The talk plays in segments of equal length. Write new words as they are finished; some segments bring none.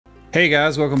Hey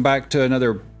guys, welcome back to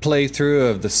another playthrough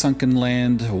of the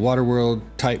Sunkenland Waterworld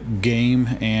type game,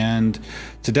 and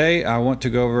today I want to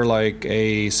go over like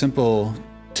a simple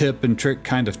tip and trick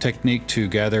kind of technique to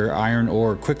gather iron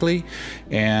ore quickly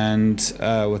and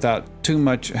without too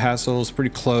much hassle. It's pretty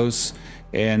close,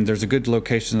 and there's a good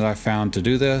location that I found to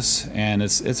do this, and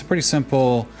it's a pretty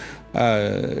simple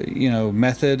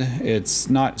method. It's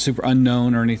not super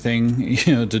unknown or anything,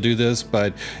 to do this,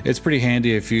 but it's pretty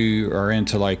handy if you are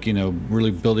into like,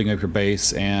 really building up your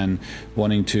base and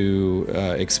wanting to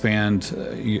expand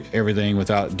everything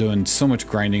without doing so much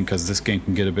grinding, because this game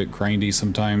can get a bit grindy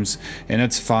sometimes, and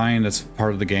it's fine. That's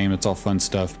part of the game. It's all fun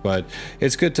stuff, but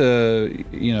it's good to,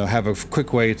 have a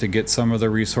quick way to get some of the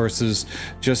resources,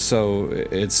 just so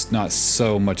it's not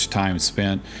so much time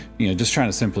spent, just trying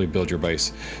to simply build your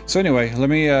base. So anyway, let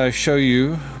me show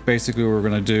you basically what we're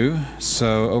going to do.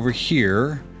 So over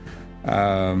here,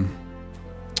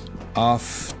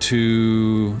 off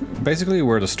to basically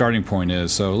where the starting point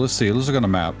is. So let's see, let's look on the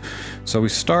map. So we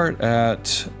start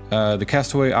at the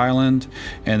Castaway Island,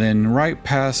 and then right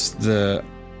past that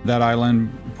island,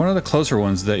 one of the closer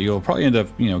ones that you'll probably end up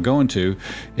going to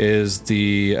is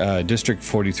the District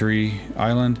 43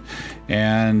 island,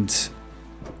 and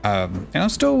I'm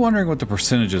still wondering what the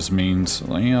percentages means.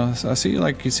 I see,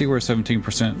 like, you see where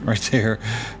 17% right there.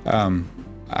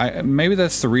 Maybe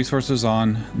that's the resources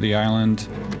on the island,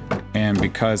 and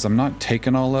because I'm not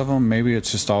taking all of them, maybe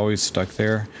it's just always stuck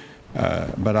there.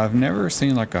 But I've never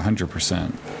seen like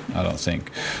 100%, I don't think.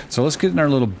 So let's get in our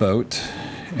little boat,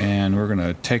 and we're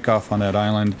gonna take off on that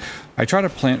island. I try to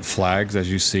plant flags. As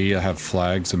you see, I have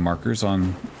flags and markers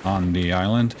on the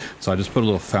island, so I just put a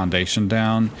little foundation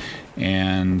down,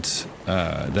 and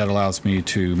that allows me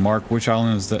to mark which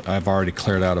islands that I've already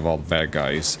cleared out of all the bad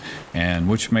guys, and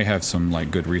which may have some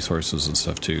like good resources and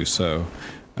stuff too. So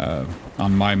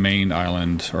on my main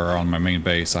island, or on my main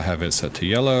base, I have it set to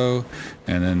yellow,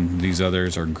 and then these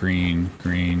others are green,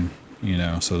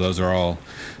 so those are all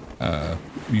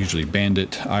usually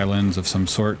bandit islands of some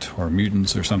sort, or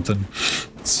mutants or something.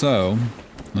 So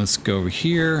let's go over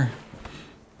here.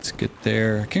 Let's get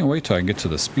there. I can't wait till I get to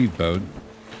the speedboat.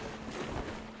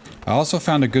 I also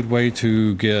found a good way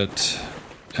to get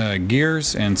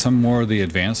gears and some more of the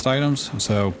advanced items,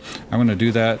 so I'm going to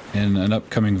do that in an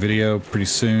upcoming video pretty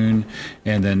soon.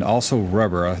 And then also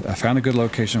rubber. I found a good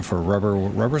location for rubber.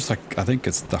 Rubber's like, I think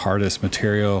it's the hardest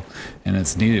material, and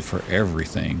it's needed for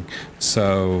everything,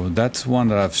 so that's one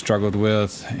that I've struggled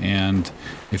with. And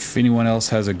if anyone else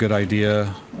has a good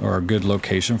idea or a good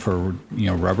location for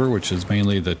rubber, which is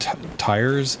mainly the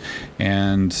tires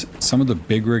and some of the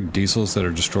big rig diesels that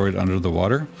are destroyed under the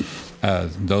water,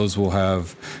 those will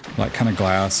have like kind of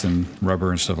glass and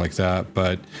rubber and stuff like that.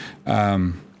 But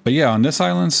yeah, on this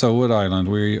island, so what island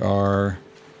we are?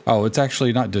 Oh, it's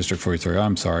actually not District 43.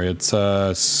 I'm sorry. It's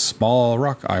Small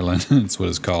Rock Island. That's what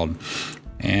it's called.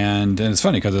 And it's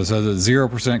funny because it says it's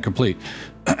 0% complete.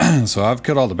 So I've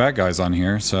cut all the bad guys on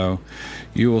here. So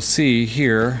you will see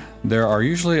here, there are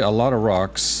usually a lot of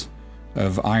rocks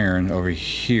of iron over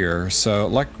here. So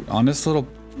like on this little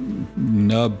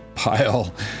nub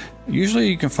pile, usually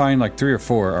you can find like 3 or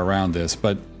 4 around this,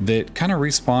 but it kind of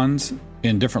respawns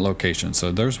in different locations.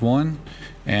 So there's one,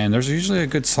 and there's usually a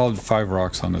good solid 5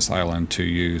 rocks on this island to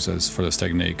use as for this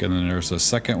technique. And then there's a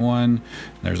second one,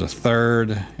 there's a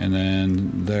third, and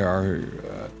then there are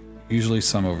usually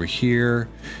some over here.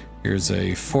 Here's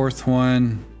a 4th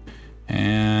one,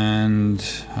 and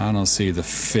I don't see the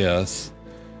 5th,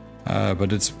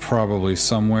 but it's probably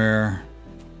somewhere.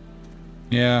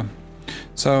 Yeah.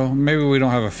 So maybe we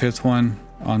don't have a 5th one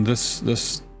on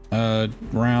this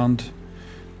round,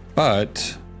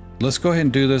 but let's go ahead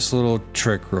and do this little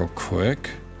trick real quick.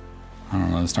 I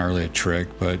don't know, it's not really a trick,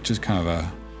 but just kind of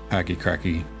a hacky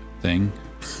cracky thing.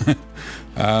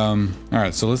 All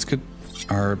right, so let's get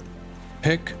our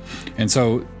pick. And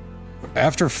so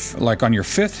after, like on your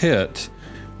 5th hit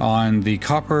on the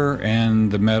copper and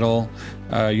the metal,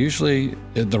 usually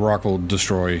the rock will be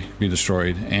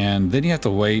destroyed, and then you have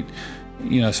to wait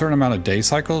a certain amount of day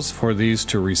cycles for these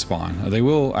to respawn. They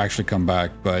will actually come back,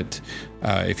 but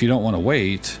if you don't want to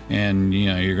wait, and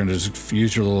you're going to just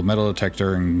use your little metal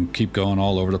detector and keep going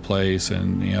all over the place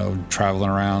and traveling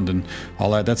around and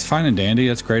all that, that's fine and dandy.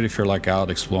 That's great if you're like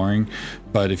out exploring,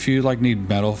 but if you like need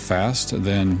metal fast,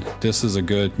 then this is a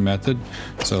good method.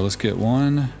 So let's get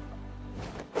 1,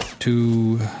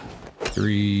 2,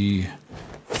 3,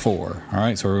 4. All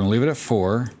right, so we're gonna leave it at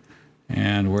 4.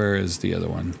 And where is the other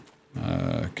one?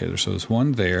 Okay, so there's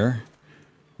one there,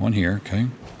 one here. Okay,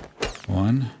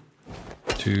 1,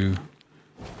 2,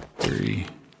 3,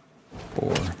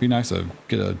 4. It'd be nice to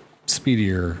get a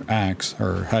speedier axe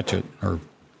or hatchet or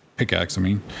pickaxe. I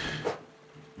mean,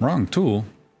 wrong tool.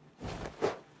 Oh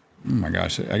my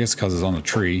gosh, I guess because it's on a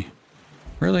tree.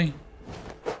 Really?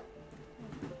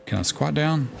 Can I squat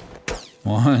down?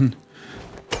 1,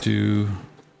 2,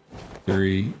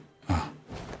 3.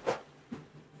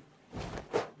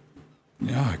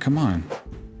 Yeah, come on.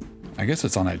 I guess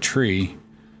it's on that tree.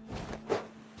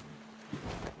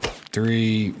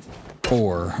 3,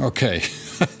 4. Okay.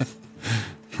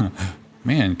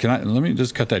 Man, let me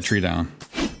just cut that tree down.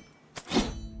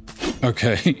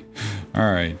 Okay.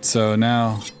 All right. So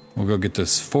now we'll go get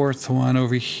this 4th one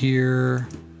over here.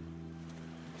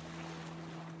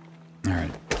 All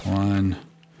right. 1,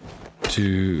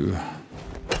 2.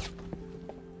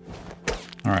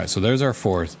 All right. So there's our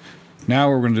 4th. Now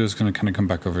what we're going to do is going to kind of come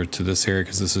back over to this area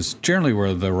because this is generally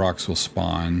where the rocks will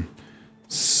spawn.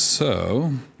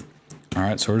 So, all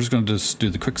right. So we're just going to just do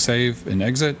the quick save and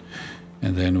exit.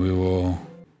 And then we will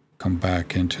come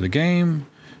back into the game,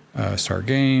 start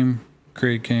game,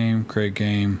 create game, create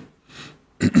game.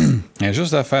 And it's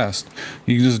just that fast.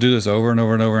 You can just do this over and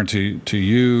over and over until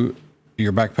your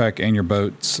backpack and your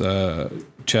boat's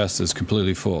chest is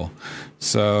completely full.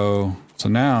 So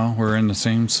now we're in the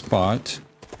same spot.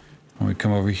 When we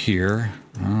come over here,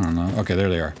 I don't know. Okay, there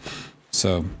they are.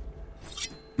 So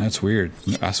that's weird.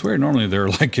 I swear normally they're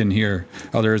like in here.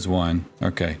 Oh, there is one.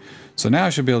 Okay. So now I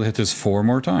should be able to hit this 4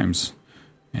 more times.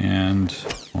 And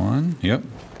 1, yep,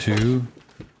 2,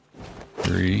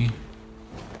 3,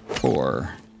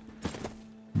 4.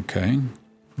 Okay,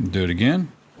 do it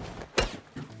again.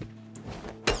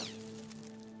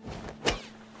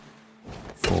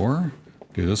 4,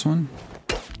 do this one.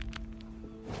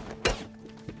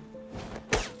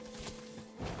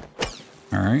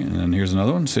 All right, and then here's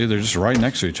another one. See, they're just right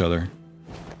next to each other.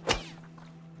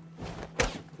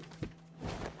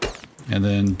 And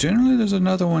then generally there's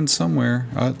another one somewhere.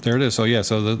 There it is. So yeah,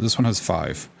 so this one has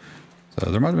 5.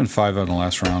 So there might have been 5 out in the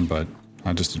last round, but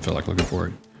I just didn't feel like looking for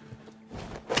it.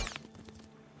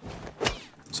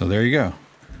 So there you go.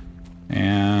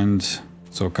 And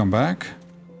so come back,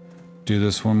 do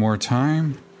this one more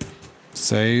time,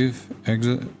 save,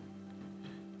 exit,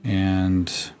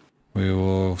 and we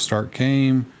will start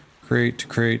game,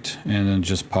 create, and then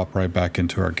just pop right back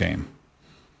into our game.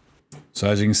 So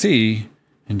as you can see,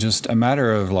 in just a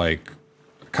matter of like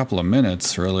a couple of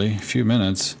minutes, really, a few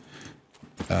minutes,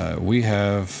 we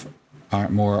have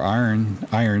more iron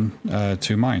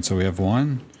to mine. So we have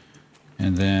 1,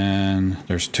 and then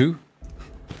there's 2,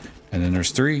 and then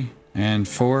there's 3 and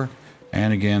 4,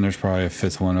 and again there's probably a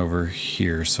 5th one over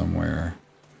here somewhere.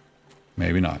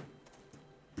 Maybe not.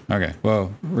 Okay,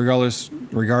 well, regardless,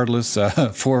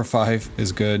 4 or 5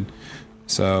 is good.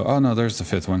 So, oh no, there's the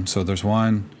 5th one. So there's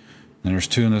 1. And there's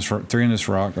 2 in this, 3 in this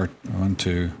rock, or 1,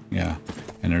 2, yeah.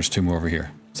 And there's 2 more over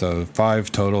here. So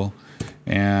 5 total.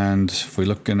 And if we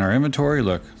look in our inventory,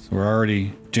 look, we're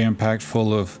already jam-packed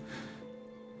full of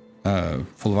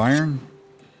iron.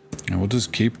 And we'll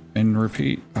just keep and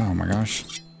repeat. Oh my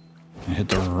gosh. I hit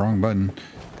the wrong button.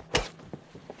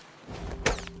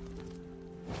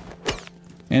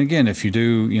 And again, if you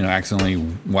do, accidentally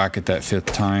whack it that 5th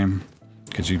time,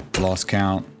 because you lost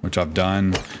count, which I've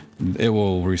done, it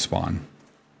will respawn.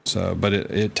 So, but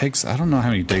it takes, I don't know how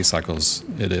many day cycles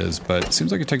it is, but it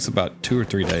seems like it takes about 2 or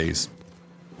 3 days.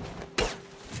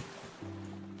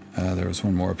 There was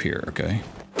one more up here, okay.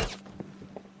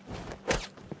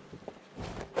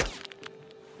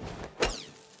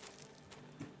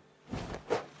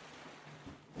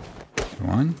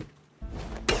 One.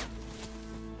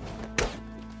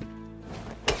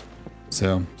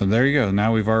 So there you go.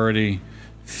 Now we've already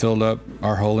filled up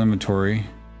our whole inventory.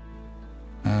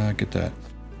 Get that.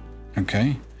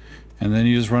 Okay. And then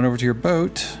you just run over to your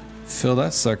boat, fill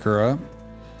that sucker up,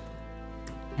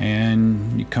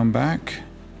 and you come back,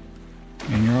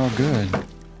 and you're all good.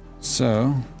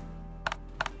 So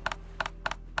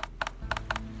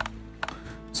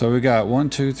we got 1,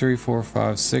 2, 3, 4,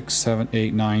 5, 6, 7,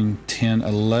 8, 9, 10,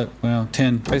 11, well,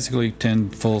 10, basically 10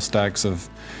 full stacks of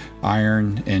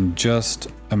iron in just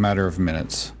a matter of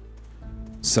minutes.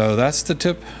 So that's the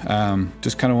tip.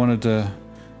 Just kind of wanted to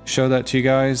show that to you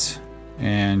guys,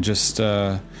 and just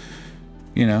for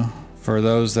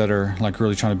those that are like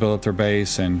really trying to build up their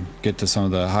base and get to some of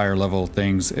the higher level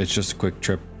things, it's just a quick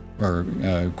trip or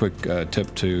quick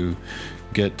tip to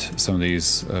get some of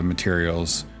these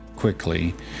materials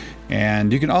quickly.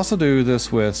 And you can also do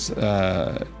this with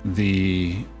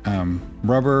the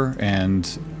rubber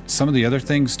and some of the other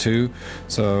things too.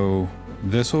 So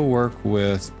this will work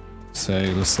with,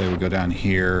 let's say we go down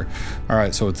here. All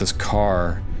right, so with this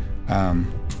car,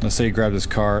 let's say you grab this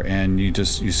car and you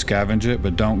scavenge it,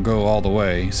 but don't go all the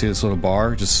way. See this little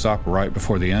bar? Just stop right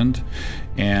before the end.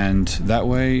 And that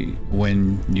way,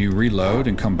 when you reload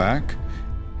and come back,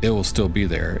 it will still be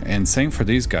there. And same for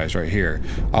these guys right here.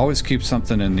 Always keep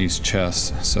something in these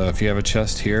chests. So if you have a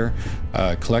chest here,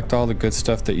 collect all the good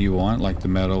stuff that you want, like the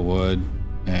metal, wood,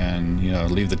 and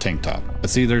leave the tank top. But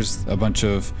see, there's a bunch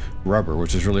of rubber,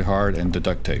 which is really hard, and the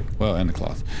duct tape, well, and the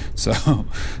cloth. So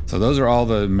those are all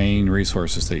the main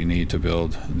resources that you need to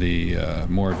build the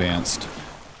more advanced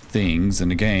things in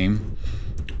the game.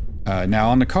 Now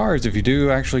on the cars, if you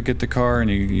do actually get the car and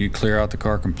you clear out the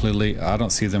car completely, I don't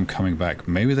see them coming back.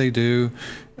 Maybe they do.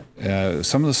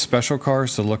 Some of the special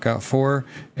cars to look out for,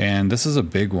 and this is a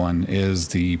big one, is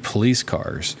the police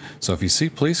cars. So if you see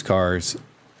police cars,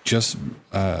 just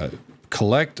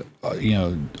collect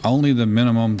only the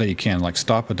minimum that you can, like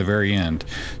stop at the very end.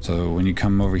 So when you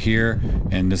come over here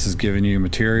and this is giving you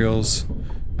materials,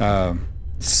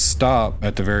 stop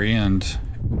at the very end.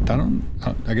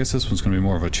 I guess this one's going to be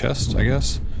more of a chest, I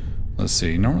guess. Let's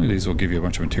see. Normally these will give you a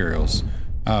bunch of materials.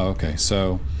 Oh, okay.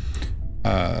 So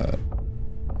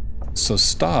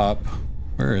stop.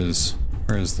 Where is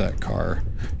that car?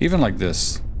 Even like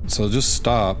this. So just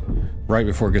stop right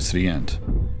before it gets to the end.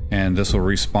 And this will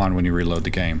respawn when you reload the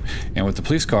game. And with the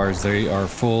police cars, they are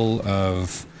full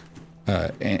of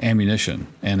ammunition,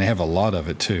 and they have a lot of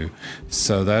it too.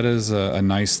 So that is a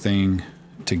nice thing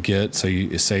to get, so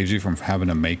it saves you from having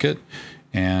to make it.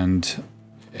 And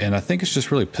I think it's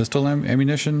just really pistol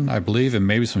ammunition, I believe, and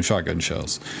maybe some shotgun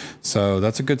shells. So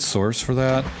that's a good source for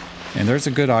that. And there's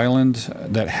a good island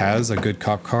that has a good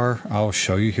cop car. I'll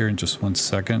show you here in just 1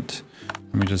 second.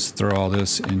 Let me just throw all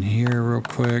this in here real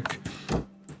quick.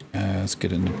 Let's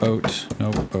get in the boat.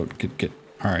 No, boat, get.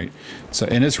 All right. So,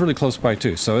 and it's really close by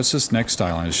too. So it's this next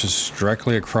island. It's just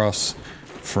directly across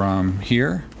from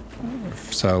here.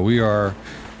 So we are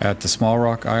at the Small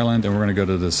Rock Island, and we're going to go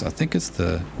to this, I think it's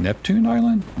the Neptune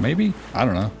Island, maybe? I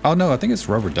don't know. Oh no, I think it's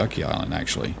Rubber Ducky Island,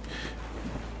 actually.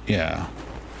 Yeah.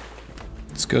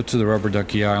 Let's go to the Rubber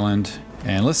Ducky Island,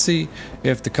 and let's see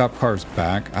if the cop car's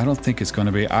back. I don't think it's going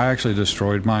to be. I actually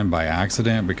destroyed mine by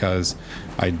accident because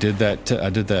I did that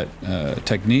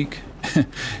technique,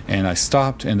 and I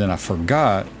stopped, and then I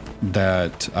forgot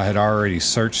that I had already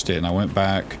searched it, and I went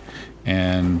back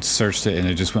and searched it, and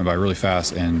it just went by really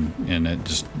fast, and it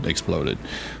just exploded.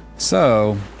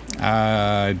 So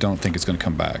I don't think it's going to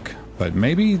come back, but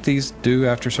maybe these do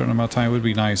after a certain amount of time. It would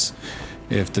be nice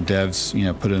if the devs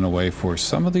put in a way for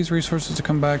some of these resources to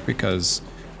come back, because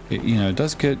it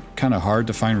does get kind of hard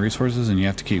to find resources, and you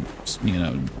have to keep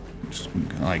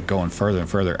like going further and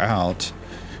further out,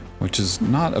 which is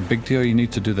not a big deal. You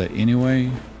need to do that anyway,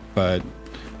 but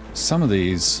some of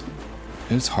these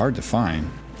it's hard to find.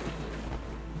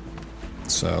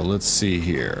 So let's see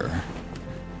here.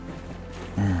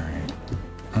 All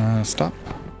right, stop.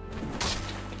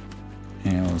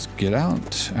 And let's get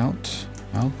out,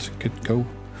 go.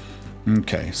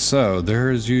 Okay, so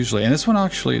there's usually, and this one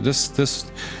actually,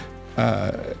 this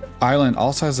island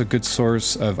also has a good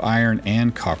source of iron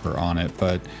and copper on it,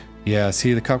 but yeah,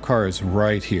 see the cop car is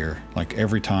right here. Like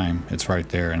every time it's right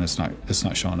there, and it's not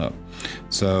showing up.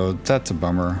 So that's a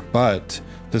bummer, but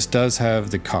this does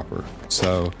have the copper.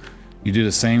 So you do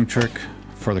the same trick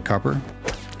for the copper,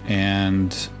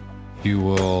 and you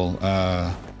will,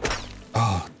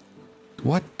 oh,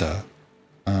 what the,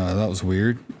 that was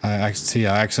weird. I see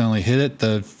I accidentally hit it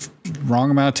the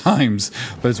wrong amount of times,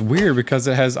 but it's weird because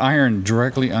it has iron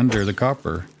directly under the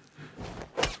copper.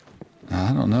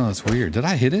 I don't know, it's weird. Did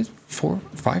I hit it 4 or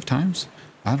 5 times?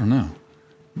 I don't know.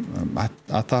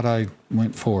 I thought I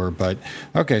went 4, but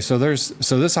okay. So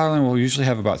this island will usually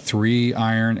have about 3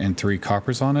 iron and 3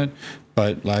 coppers on it,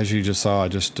 but as you just saw, I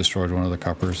just destroyed one of the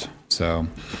coppers. So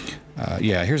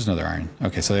yeah, here's another iron.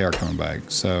 Okay, so they are coming back.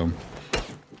 So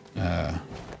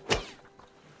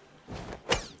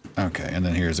okay, and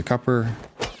then here's a copper,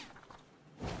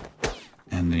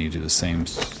 and then you do the same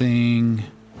thing,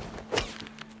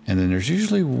 and then there's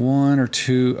usually 1 or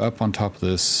 2 up on top of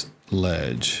this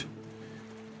ledge.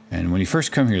 And when you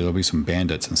first come here, there'll be some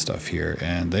bandits and stuff here,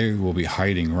 and they will be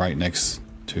hiding right next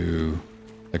to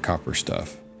the copper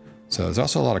stuff. So there's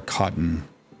also a lot of cotton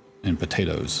and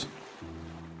potatoes.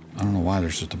 I don't know why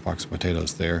there's just a box of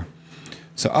potatoes there.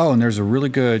 So, oh, and there's a really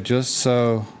good, just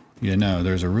so you know,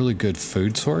 there's a really good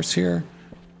food source here.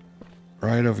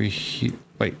 Right over here.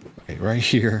 Wait, okay, right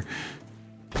here.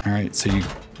 All right, so you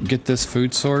get this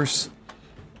food source.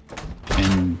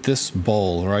 And this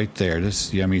bowl right there,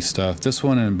 this yummy stuff, this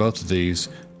one and both of these,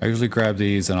 I usually grab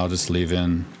these and I'll just leave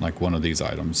in like one of these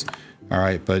items. All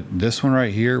right, but this one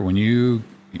right here, when you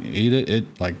eat it,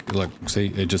 look, see,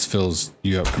 it just fills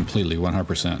you up completely,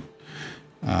 100%.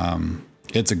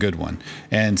 It's a good one.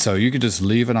 And so you could just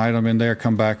leave an item in there,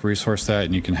 come back, resource that,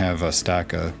 and you can have a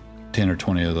stack of 10 or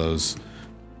 20 of those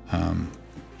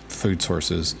food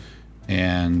sources.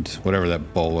 And whatever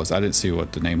that bowl was, I didn't see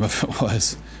what the name of it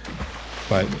was,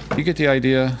 but you get the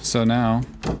idea. So now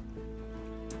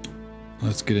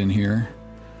let's get in here,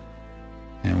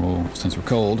 and we'll, since we're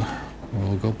cold,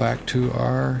 we'll go back to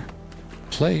our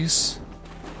place.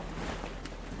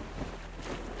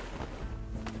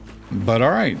 But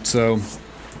all right, so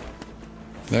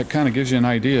that kind of gives you an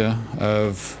idea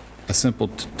of a simple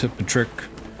tip and trick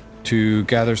to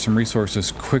gather some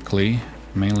resources quickly,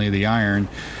 mainly the iron.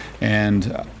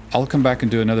 And I'll come back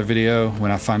and do another video when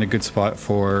I find a good spot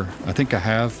for, I think I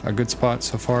have a good spot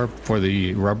so far for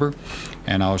the rubber,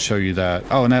 and I'll show you that.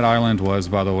 Oh, and that island was,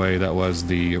 by the way, that was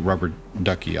the rubber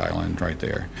ducky island right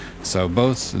there. So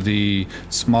both the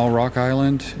small rock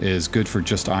island is good for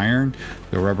just iron.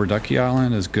 The rubber ducky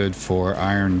island is good for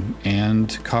iron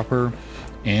and copper,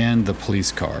 and the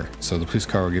police car. So the police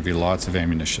car will give you lots of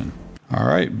ammunition. All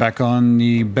right, back on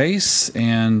the base,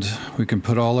 and we can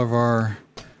put all of our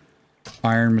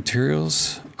iron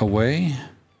materials away,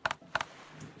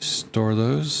 store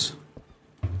those,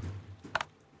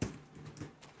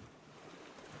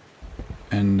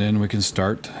 and then we can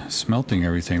start smelting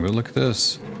everything. But look at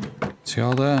this, see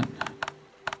all that?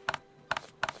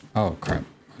 Oh crap,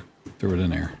 threw it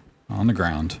in there on the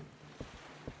ground.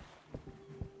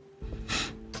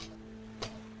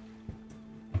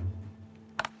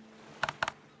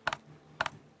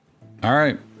 All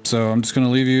right, so I'm just going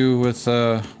to leave you with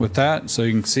that so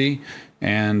you can see,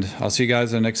 and I'll see you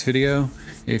guys in the next video.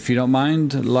 If you don't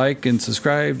mind, like and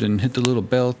subscribe and hit the little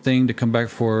bell thing to come back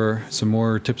for some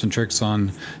more tips and tricks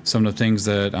on some of the things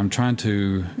that I'm trying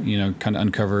to, you know, kind of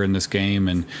uncover in this game,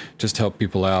 and just help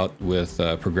people out with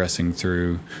progressing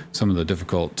through some of the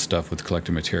difficult stuff with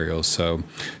collecting materials. So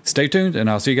stay tuned, and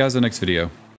I'll see you guys in the next video.